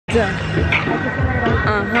Yeah.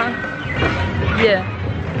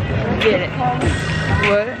 Get it.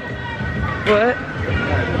 What? What?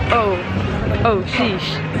 Oh. Oh, sheesh.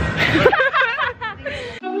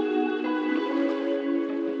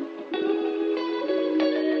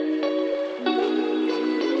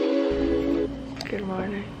 Good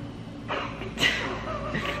morning.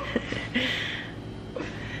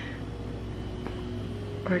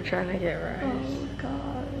 We're trying to get rice. Oh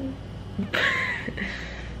god.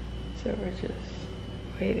 So we're just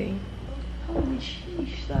waiting. Holy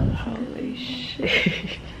sheesh, that was Holy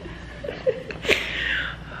sheesh.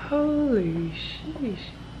 Holy sheesh.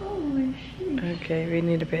 Holy sheesh. Okay, we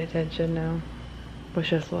need to pay attention now.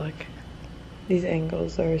 Wish us luck. These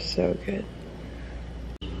angles are so good.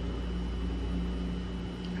 I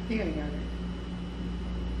think I got it.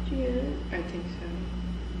 Did you get it? I think so.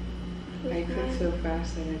 I clicked so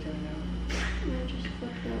fast that I don't know. I just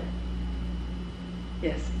fucked up.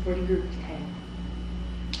 Yes, boarding group 10.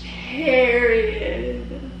 Period.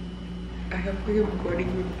 I hope we're boarding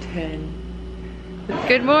group 10.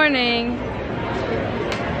 Good morning.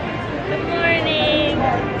 Good morning.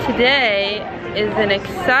 Today is an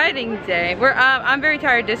exciting day. I'm very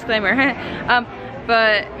tired, disclaimer.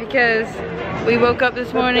 But because we woke up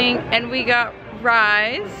this morning and we got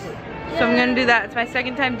Rise. So I'm gonna do that. It's my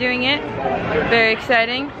second time doing it. Very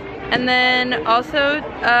exciting. And then also,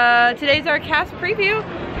 today's our cast preview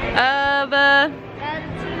of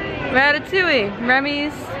Ratatouille.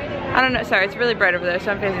 Remy's, I don't know, sorry, it's really bright over there,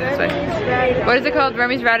 so I'm facing this way. What is it called?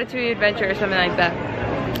 Remy's Ratatouille Adventure or something like that.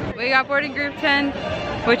 We got boarding group 10,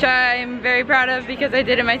 which I'm very proud of because I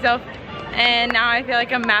did it myself. And now I feel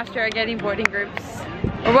like I'm master at getting boarding groups.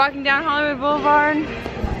 We're walking down Hollywood Boulevard.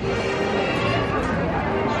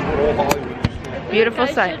 Beautiful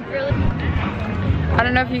sight. I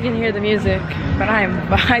don't know if you can hear the music, but I am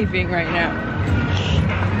vibing right now.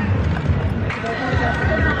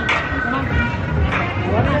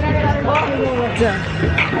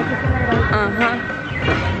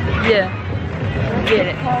 Yeah. Get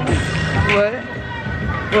it. What?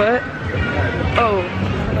 What? Oh.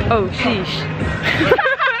 Oh, sheesh.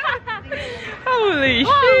 Holy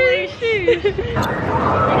sheesh.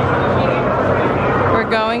 We're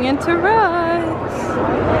going into Rise.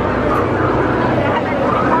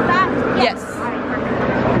 Yes.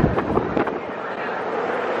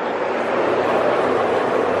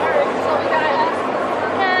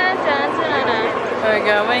 We're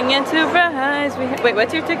going into Rise. Wait,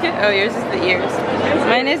 what's your ticket? Oh, yours is the ears.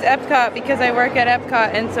 Mine is Epcot because I work at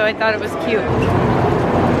Epcot and so I thought it was cute.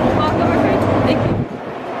 Thank you.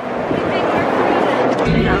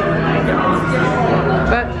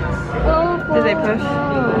 But do they push?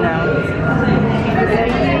 No.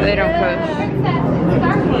 They don't push.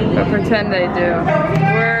 But pretend they do.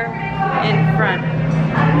 We're in front.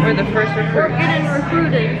 We're the first recruits. We're getting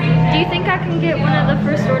recruited. Do you think I can get one of the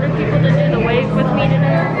first order people to do the wave with me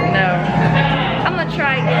today? No. I'm gonna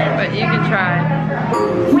try again. But you can try.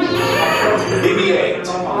 BB-8.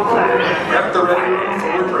 Have the ready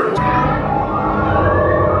for recruit.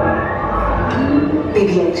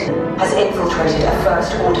 BB-8 has infiltrated a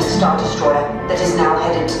First Order Star Destroyer that is now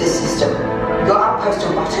headed to this system. Your outpost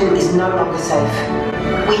on Batu is no longer safe.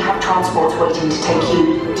 We have transports waiting to take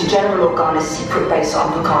you to General Organa's secret base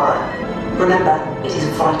on Pucara. Remember, it is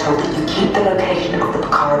vital that you keep the location of the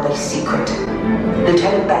Pucara base secret.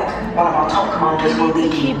 Lieutenant Beck, one of our top commanders, will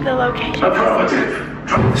lead you. Keep the location. Affirmative.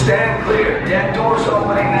 Stand clear. Dead doors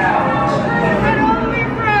opening now. Head all the way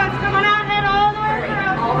for us. Come on out, head all the way for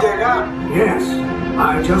us. Yes,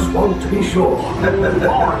 I just want to be sure.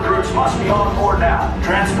 All recruits must be on board now.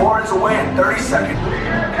 Transport is away in 30 seconds.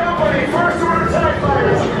 Company, first order TIE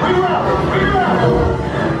fighters. Reroute.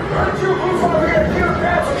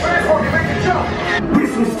 Transport can make the jump.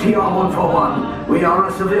 This is TR-141. We are a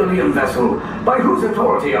civilian vessel. By whose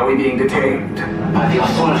authority are we being detained? By the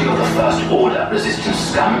authority of the First Order, resistance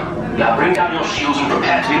scum. Now bring down your shields and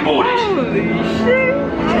prepare to be boarded. Holy shit.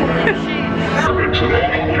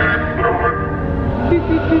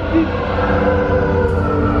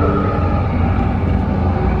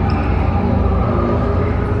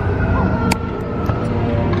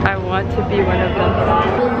 I want to be one of them.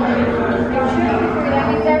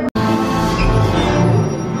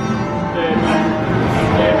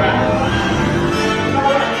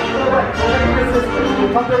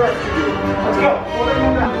 Come to rescue you. Let's go.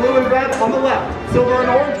 Blue and red on the left. Silver and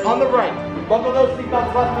orange on the right. Buckle those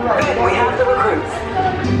seatbelts left and right. We have the recruits.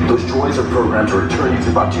 Those droids are programmed to return you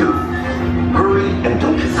to Batu. Hurry and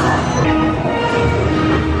don't get caught.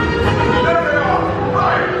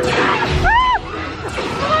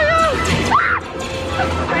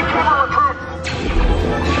 Take cover, recruit!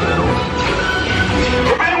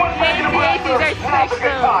 a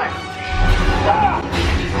good time.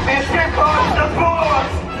 The escape pod is just below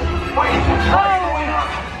us. Wait, what's going on?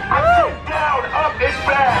 I'm sitting down. Up is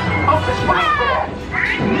bad. Up is right there.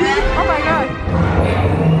 Oh my god.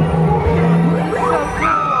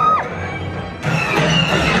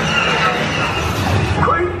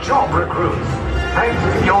 Great job, recruits. Thanks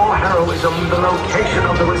to your heroism, the location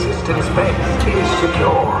of the resistance base is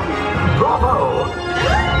secure. Bravo!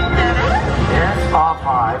 Yes,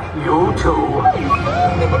 R5, you too.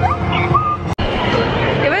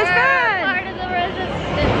 It was fun. Part of the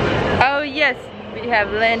resistance. Oh yes, we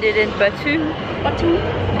have landed in Batu.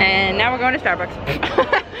 And now we're going to Starbucks.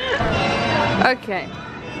 Okay,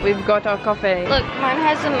 we've got our coffee. Look, mine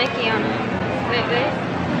has a Mickey on it. Wait.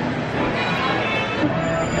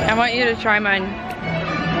 I want you to try mine.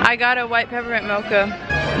 I got a white peppermint mocha.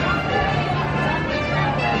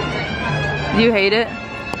 Do you hate it?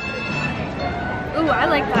 Ooh, I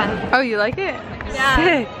like that. Oh, you like it? Yeah,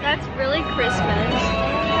 Sick. that's really Christmas.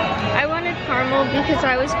 I wanted caramel because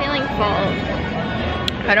I was feeling fall.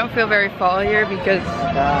 I don't feel very fall here because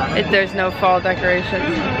there's no fall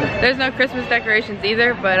decorations. There's no Christmas decorations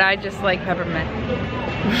either, but I just like peppermint.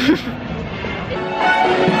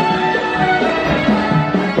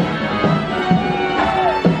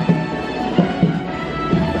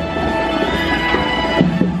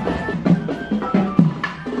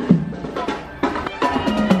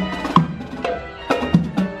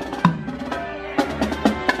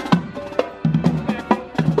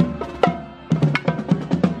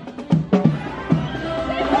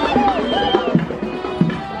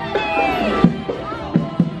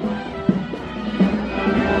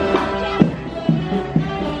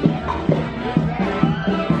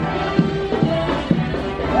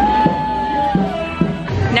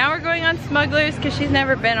 Smugglers because she's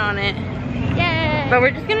never been on it. Yay! But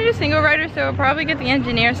we're just gonna do single rider, so we'll probably get the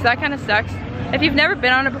engineer, so that kind of sucks. If you've never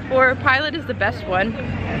been on it before, pilot is the best one.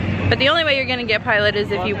 But the only way you're gonna get pilot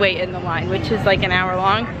is if you wait in the line, which is like an hour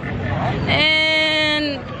long.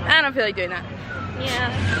 And I don't feel like doing that. Yeah.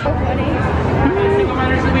 Single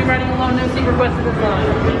riders will be riding along, no seat requested as well.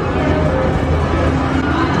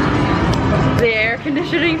 The air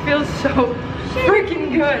conditioning feels so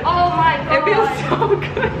freaking good. Oh my god. It feels so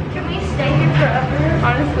good. Can we stay here forever?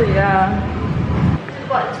 Honestly, yeah.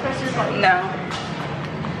 Buttons, press this button. No.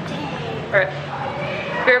 Alright.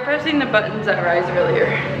 We were pressing the buttons at Rise earlier.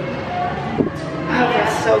 Oh,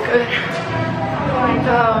 that's so good.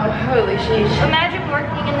 Oh, holy sheesh. Imagine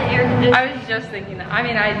working in the air conditioning. I was just thinking that. I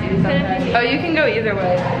mean, I do sometimes. Oh, you can go either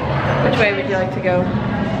way. Which way would you like to go?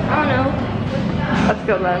 I don't know. Let's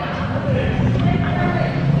go left.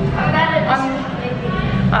 I'm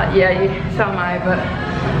Yeah, so am I, but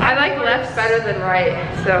I like left better than right.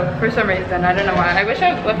 So, for some reason, I don't know why. I wish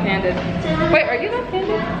I was left-handed. Wait, are you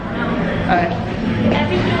left-handed?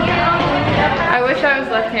 I wish I was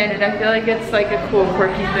left-handed. I feel like it's like a cool,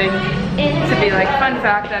 quirky thing to be like, fun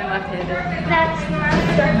fact, I'm left-handed.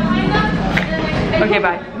 Okay,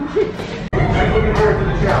 bye. I'm looking forward to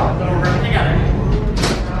the show. So we're going together.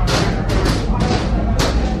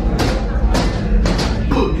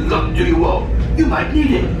 Good luck to you all. You might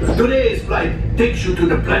need it. Today's flight takes you to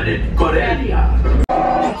the planet Corellia.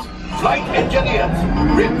 Flight engineers,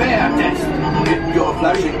 repair test. Get your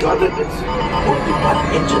flashing coordinates. Only one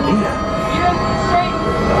engineer.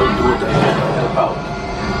 I'll do the head about.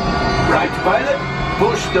 Right, pilot.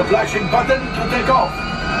 Push the flashing button to take off.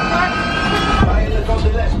 Pilot on the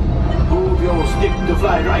left. Move your stick to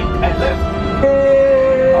fly right and left.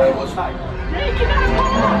 I was right.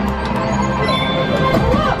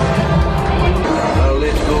 Now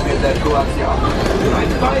let's go get that coaxium.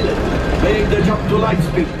 Right, pilot. Make the jump to light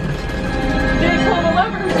speed. Didn't pull the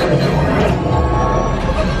lever.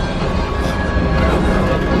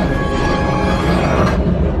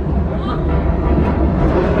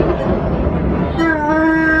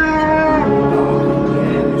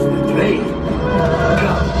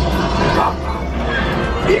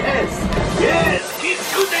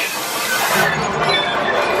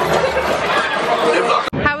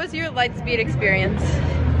 Lightspeed experience.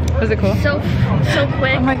 Was it cool? So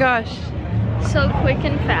quick. Oh my gosh. So quick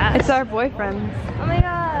and fast. It's our boyfriends. Oh my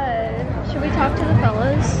god. Should we talk to the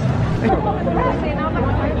fellas?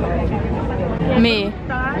 Me.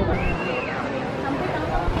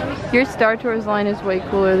 Your Star Tours line is way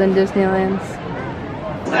cooler than Disneyland's.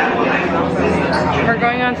 We're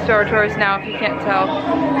going on Star Tours now, if you can't tell.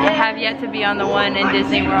 I have yet to be on the one in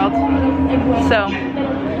Disney World. So,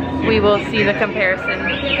 we will see the comparison.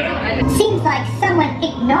 Seems like someone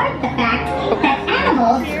ignored the fact that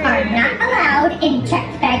animals are not allowed in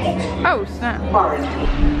checked baggage. Oh, snap.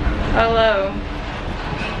 Hello.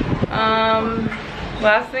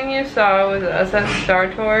 Last thing you saw was us at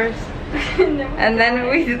Star Tours. And then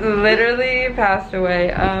we literally passed away.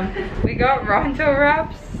 We got Ronto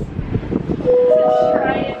wraps.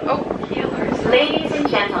 Oh, healers. Ladies and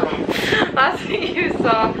gentlemen. Last thing you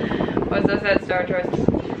saw was us at Star Tours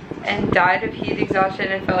and died of heat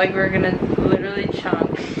exhaustion and felt like we were gonna literally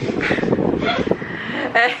chunk.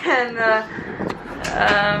 And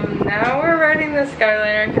now we're riding the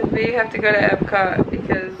Skyliner because we have to go to Epcot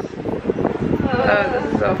because oh,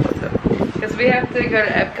 this is so fucked up. Because we have to go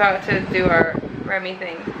to Epcot to do our Remy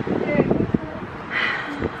thing.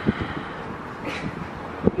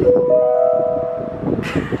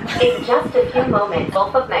 In just a few moments,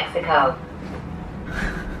 Gulf of Mexico.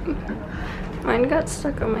 Mine got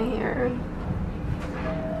stuck on my hair.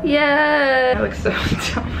 Yeah. That looks so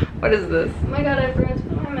dumb. What is this? Oh my god, I forgot to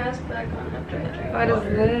put my mask back on after I drank What is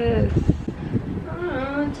this? I don't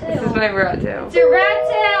know, a tail. This is my rat tail. It's a rat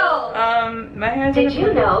tail! My hair's Did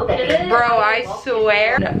you know that Bro, I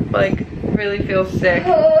swear, like, really feel sick.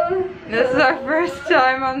 This is our first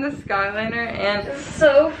time on the Skyliner, and It's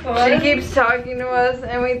so fun. she keeps talking to us,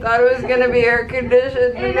 and we thought it was gonna be air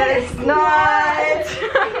conditioned, and it's not.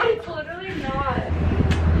 It's literally not.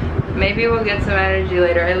 Maybe we'll get some energy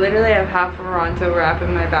later. I literally have half a Ronto wrap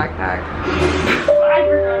in my backpack, I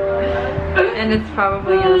forgot about that. and it's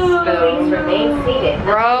probably gonna spill. Please remain seated.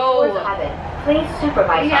 Bro. Please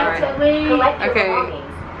supervise You have to leave. collect your Okay.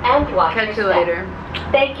 belongings, and watch Catch your you step. later.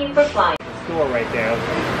 Thank you for flying. Door right there.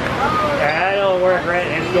 That'll work, right?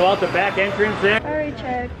 And go out the back entrance there. Alright,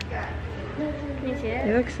 check. Can you see it?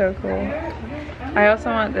 You look so cool. I also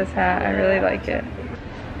want this hat. I really like it.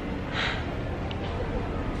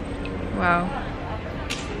 Wow.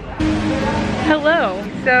 Hello.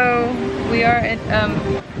 So we are at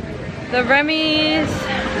the Remy's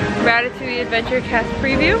Ratatouille Adventure Cast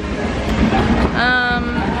preview.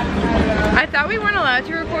 I thought we weren't allowed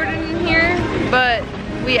to record it in here, but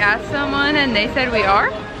we asked someone and they said we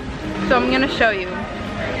are. So I'm gonna show you.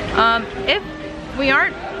 If we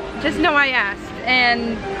aren't, just know I asked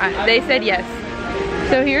and they said yes.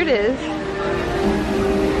 So here it is.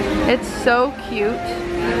 It's so cute.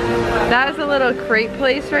 That is a little crepe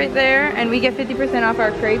place right there, and we get 50% off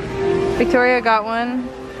our crepes. Victoria got one.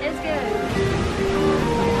 It's good.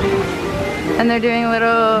 And they're doing a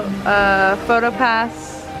little photo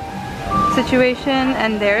pass situation,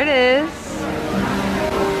 and there it is.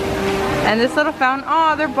 And this little fountain,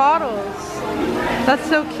 oh, they're bottles. That's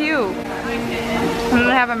so cute. And then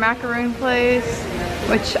they have a macaroon place,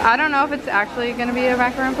 which I don't know if it's actually gonna be a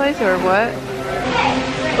macaroon place or what.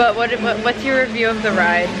 But what's your review of the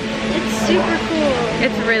ride? It's super cool.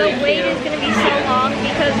 It's really The wait cute. is going to be so long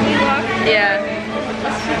because we walked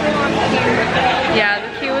a super long queue. Yeah,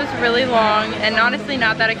 the queue is really long and honestly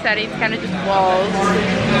not that exciting. It's kind of just walls.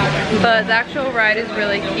 But the actual ride is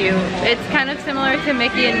really cute. It's kind of similar to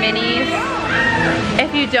Mickey and Minnie's.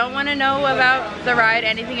 If you don't want to know about the ride,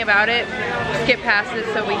 anything about it, skip past it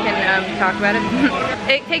so we can talk about it.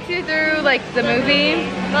 It takes you through like the movie.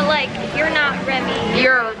 But like, you're not Remy.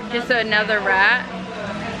 You're just another rat.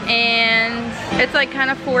 And it's like kind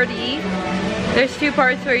of 4D. There's two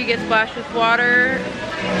parts where you get splashed with water.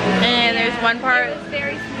 And there's one part. It was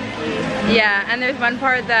very spooky. Yeah, and there's one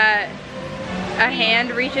part that a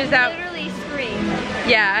hand reaches out. Literally scream.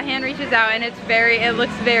 Yeah, a hand reaches out and it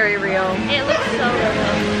looks very real. It looks so real.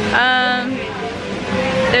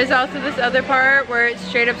 There's also this other part where it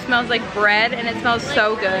straight up smells like bread and it smells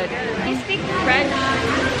so good. You speak French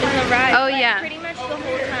in the ride. Oh, like, yeah. Pretty much the whole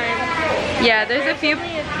time. Yeah, there's a few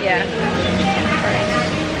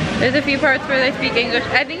There's a few parts where they speak English.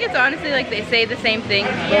 I think it's honestly like they say the same thing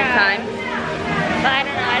both times. But I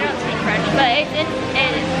don't know, I don't speak French, but it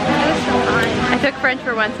was so fun. I took French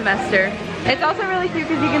for 1 semester. It's also really cute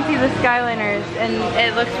because you can see the Skyliners and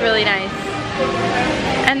it looks really nice.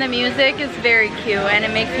 And the music is very cute and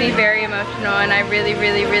it makes me very emotional and I really,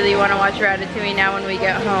 really, really want to watch Ratatouille now when we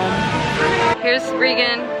get home. Here's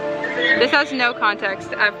Regan. This has no context,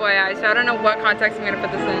 FYI, so I don't know what context I'm gonna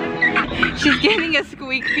put this in. She's getting a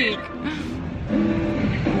squeak peek.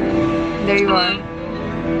 There you are.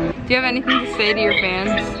 Do you have anything to say to your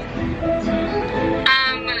fans?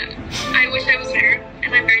 I wish I was there,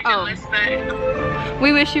 and I'm very jealous, but...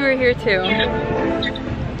 We wish you were here too.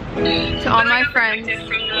 To all my friends. From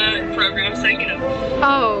the program, so you know.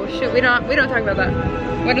 Oh shoot, we don't talk about that.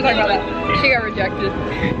 We don't talk about that. She got rejected.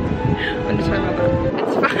 I'm just talking about that.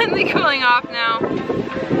 It's finally cooling off now.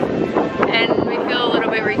 And we feel a little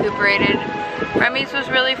bit recuperated. Remy's was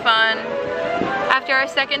really fun. After our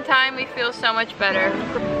second time, we feel so much better.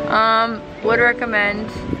 Would recommend.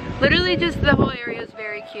 Literally just the whole area is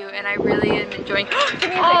very very cute, and I really am enjoying.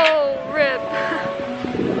 Oh, rip.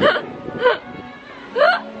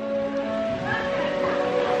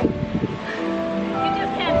 You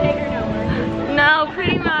just can't take her nowhere. No,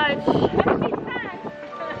 pretty much.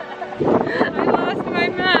 I lost my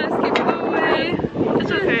mask. Give it away.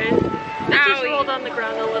 It's okay. It just rolled on the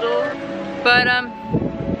ground a little. But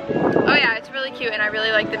oh yeah, it's really cute, and I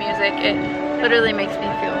really like the music. It literally makes me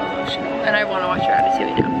feel emotional, and I want to watch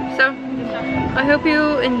Ratatouille now. So I hope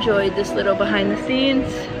you enjoyed this little behind the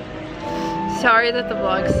scenes. Sorry that the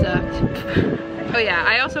vlog sucked. Oh yeah,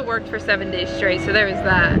 I also worked for 7 days straight, so there was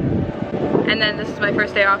that. And then this is my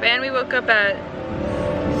first day off, and we woke up at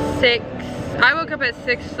 6. I woke up at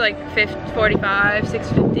 6:45,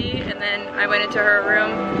 6:50, and then I went into her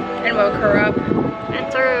room and woke her up. And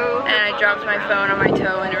threw. And I dropped my phone on my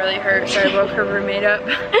toe and it really hurt, so I woke her roommate up.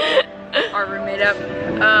 Our roommate up.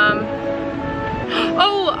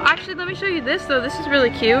 Oh, actually, let me show you this though. This is really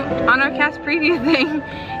cute. On our cast preview thing,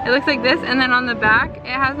 it looks like this, and then on the back, it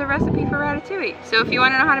has a recipe for ratatouille. So if you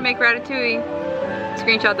want to know how to make ratatouille,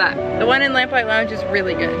 screenshot that. The one in Lamplight Lounge is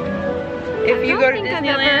really good. If you go to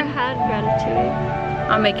Disneyland, I've never had ratatouille.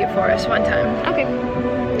 I'll make it for us one time. Okay.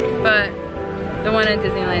 But the one in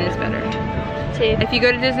Disneyland is better. See. If you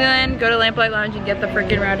go to Disneyland, go to Lamplight Lounge and get the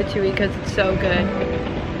freaking ratatouille because it's so good.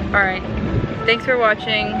 Alright, thanks for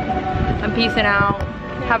watching. I'm peacing out.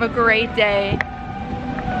 Have a great day.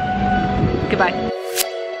 Goodbye.